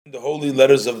The Holy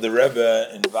Letters of the Rebbe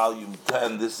in volume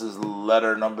 10. This is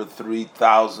letter number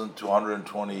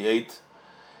 3228.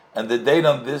 And the date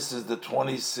on this is the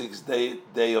 26th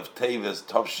day of Teves,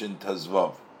 Tovshin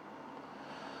Tezvav.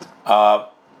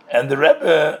 And the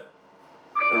Rebbe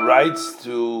writes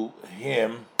to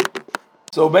him.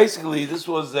 So basically, this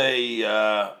was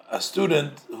a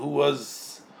student who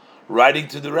was writing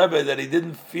to the Rebbe that he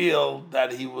didn't feel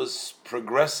that he was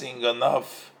progressing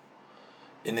enough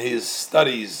in his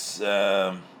studies,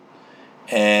 and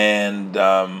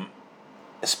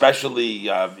especially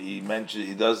he mentioned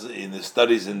he does in his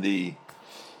studies in the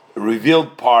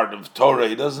revealed part of Torah,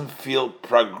 he doesn't feel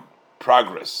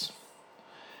progress.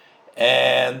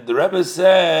 And the Rebbe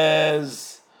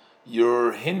says,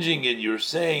 you're hinging it, you're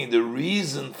saying the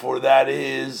reason for that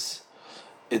is,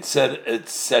 it said,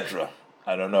 etc.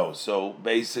 I don't know. So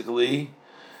basically,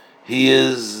 he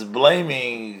is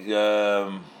blaming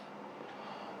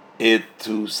it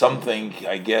to something,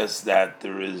 I guess, that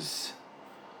there is.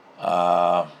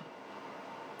 It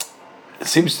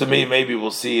seems to me, maybe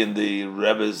we'll see in the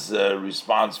Rebbe's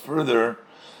response further.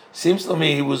 Seems to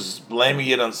me he was blaming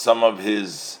it on some of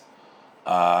his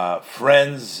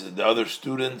friends, the other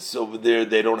students over there.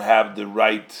 They don't have the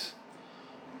right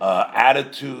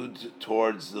attitude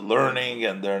towards the learning,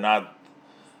 and they're not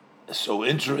so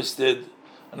interested.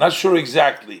 I'm not sure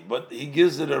exactly, but he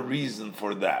gives it a reason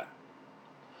for that.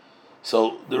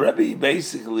 So the Rebbe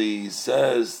basically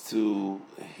says to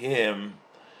him,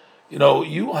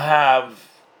 you have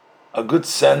a good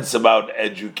sense about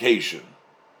education.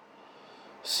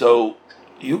 So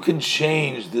you can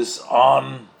change this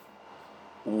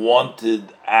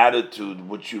unwanted attitude,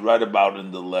 which you write about in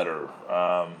the letter.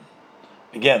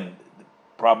 Again,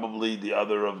 probably the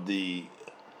other of the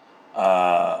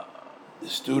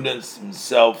students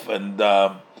himself, and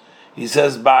he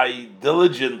says, by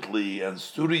diligently and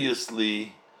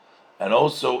studiously and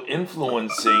also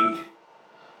influencing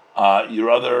your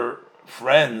other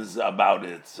friends about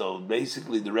it. So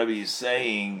basically the Rebbe is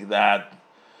saying that,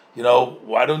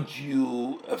 why don't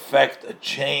you affect a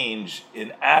change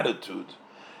in attitude?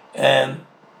 And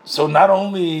so not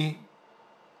only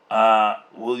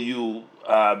will you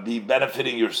be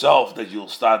benefiting yourself, that you'll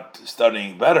start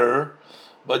studying better,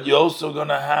 but you're also going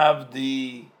to have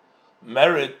the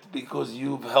merit because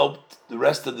you've helped the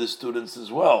rest of the students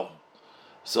as well.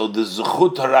 So the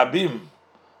zechut harabim,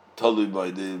 totally by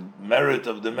the merit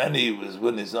of the many was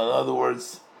witness. In other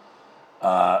words,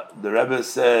 the Rebbe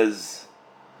says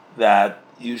that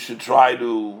you should try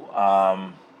to,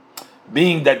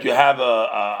 being that you have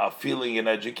a feeling in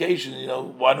education,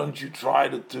 why don't you try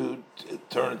to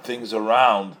turn things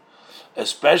around?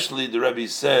 Especially the Rebbe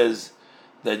says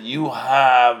that you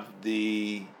have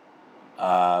the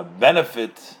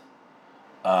benefit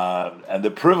and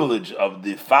the privilege of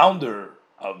the founder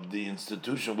of the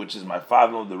institution, which is my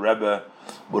father, the Rebbe,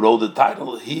 with all the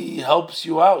title. He helps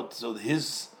you out, so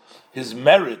his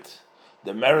merit,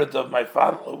 the merit of my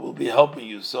father, will be helping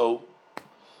you. So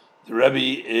the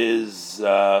Rebbe is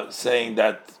saying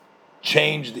that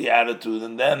change the attitude,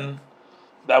 and then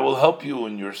that will help you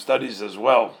in your studies as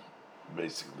well.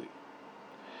 Basically,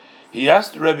 he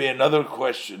asked the Rebbe another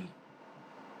question.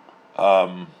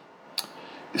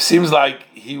 It seems like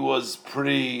he was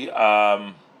pretty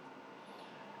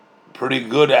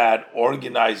good at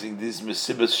organizing these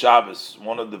Mesibas Shabbos.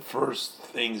 One of the first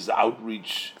things,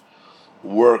 outreach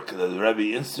work that the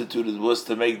Rebbe instituted, was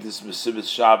to make this Mesibas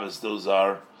Shabbos. Those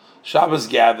are Shabbos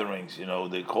gatherings.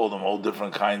 They call them all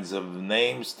different kinds of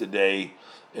names today,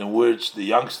 in which the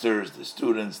youngsters, the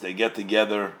students, they get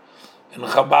together. In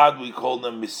Chabad, we call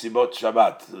them Mesibot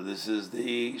Shabbat. So this is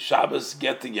the Shabbos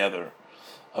get-together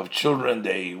of children.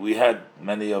 We had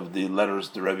many of the letters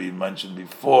the Rebbe mentioned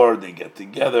before. They get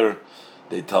together,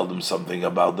 they tell them something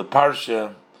about the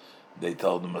Parsha, they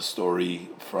tell them a story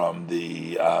from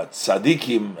the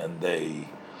Tzadikim, and they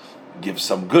give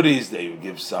some goodies, they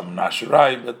give some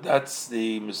Nasharai, but that's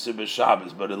the Mesibah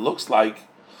Shabbos. But it looks like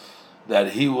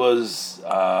that he was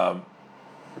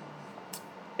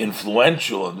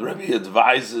influential, and the Rebbe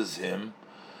advises him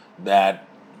that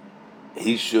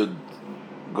he should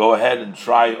go ahead and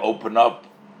try open up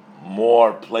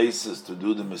more places to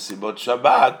do the Mesibot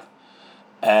Shabbat,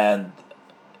 and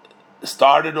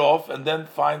start it off, and then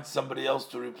find somebody else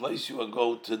to replace you and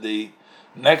go to the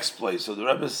next place. So the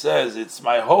Rebbe says, it's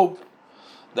my hope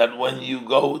that when you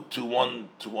go to one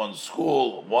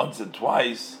school once and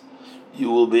twice, you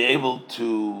will be able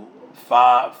to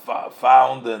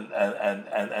found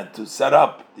and to set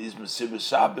up these Mesibot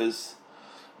Shabbos,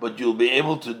 but you'll be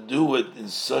able to do it in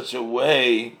such a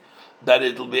way that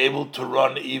it'll be able to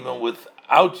run even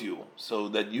without you, so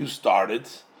that you started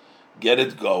get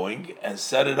it going and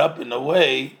set it up in a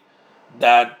way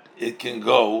that it can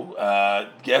go.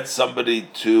 Get somebody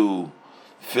to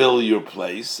fill your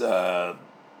place.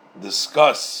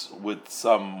 Discuss with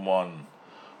someone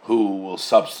who will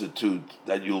substitute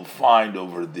that you'll find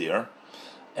over there,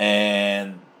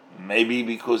 and maybe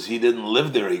because he didn't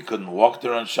live there, he couldn't walk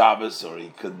there on Shabbos, or he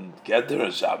couldn't get there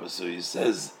on Shabbos. So he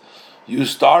says, you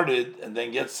started, and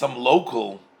then get somebody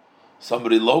local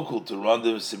to run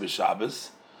the Mesilas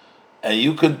Shabbos, and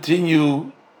you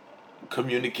continue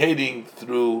communicating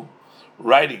through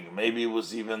writing. Maybe it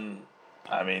was even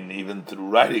through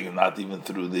writing, not even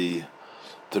through the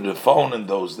phone in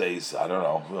those days. I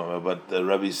don't know, but the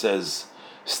Rebbe says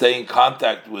stay in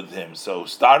contact with him. So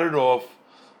start it off,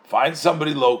 find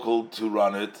somebody local to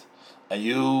run it, and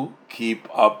you keep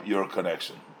up your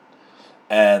connection.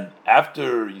 And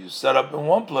after you set up in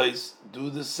one place, do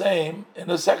the same in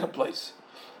a second place.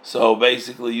 So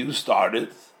basically, you start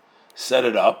it, set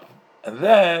it up, and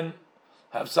then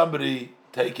have somebody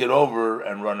take it over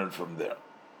and run it from there.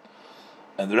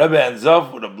 And the Rebbe ends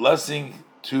up with a blessing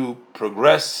to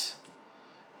progress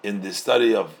in the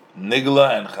study of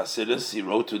nigleh and Chassidus. He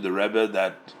wrote to the Rebbe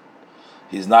that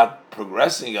he's not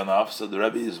progressing enough, so the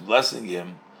Rebbe is blessing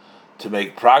him to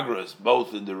make progress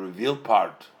both in the revealed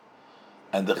part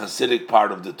and the Hasidic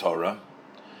part of the Torah,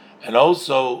 and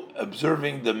also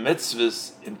observing the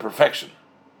mitzvahs in perfection.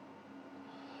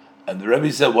 And the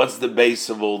Rebbe said, what's the base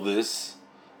of all this?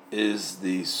 Is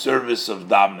the service of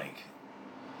davening.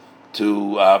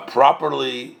 To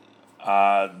properly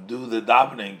do the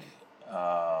davening,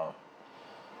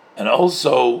 and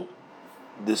also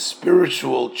the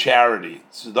spiritual charity,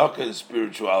 tzedakah and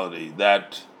spirituality,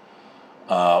 that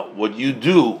what you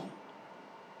do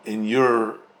in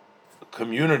your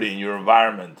community, in your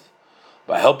environment,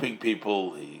 by helping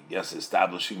people, I guess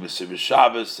establishing Mesilas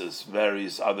Shabbos, as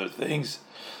various other things,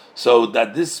 so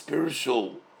that this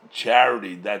spiritual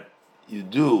charity that you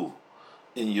do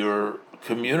in your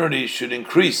community should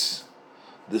increase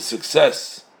the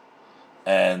success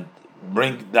and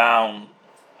bring down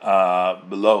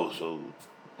below. So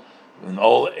in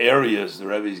all areas, the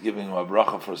Rebbe is giving him a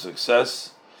bracha for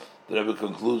success. The Rebbe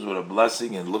concludes with a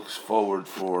blessing and looks forward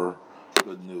for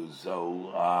good news.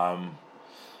 So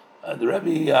the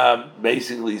Rebbe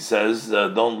basically says,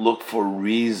 don't look for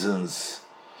reasons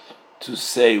to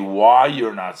say why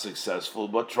you're not successful,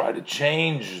 but try to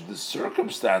change the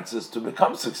circumstances to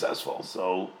become successful.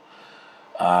 So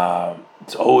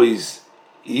it's always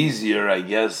easier, I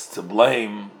guess, to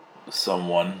blame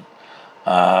someone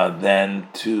than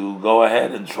to go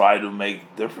ahead and try to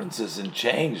make differences and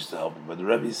change to help you. But the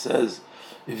Rebbe says,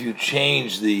 if you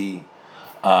change the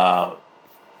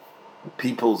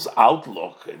people's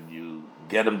outlook and you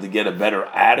get them to get a better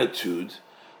attitude,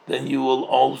 then you will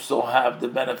also have the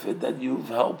benefit that you've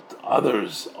helped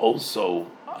others also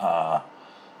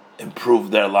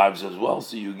improve their lives as well.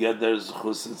 So you get their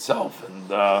zechus itself. And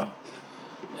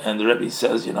the Rebbe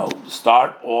says,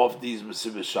 start off these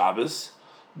Mesilas Shabbos,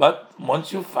 but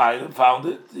once you found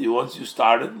it, once you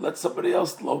started, let somebody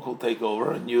else local take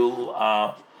over, and you'll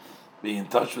be in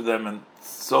touch with them, and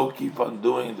so keep on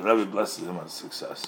doing. The Rebbe blesses him with success.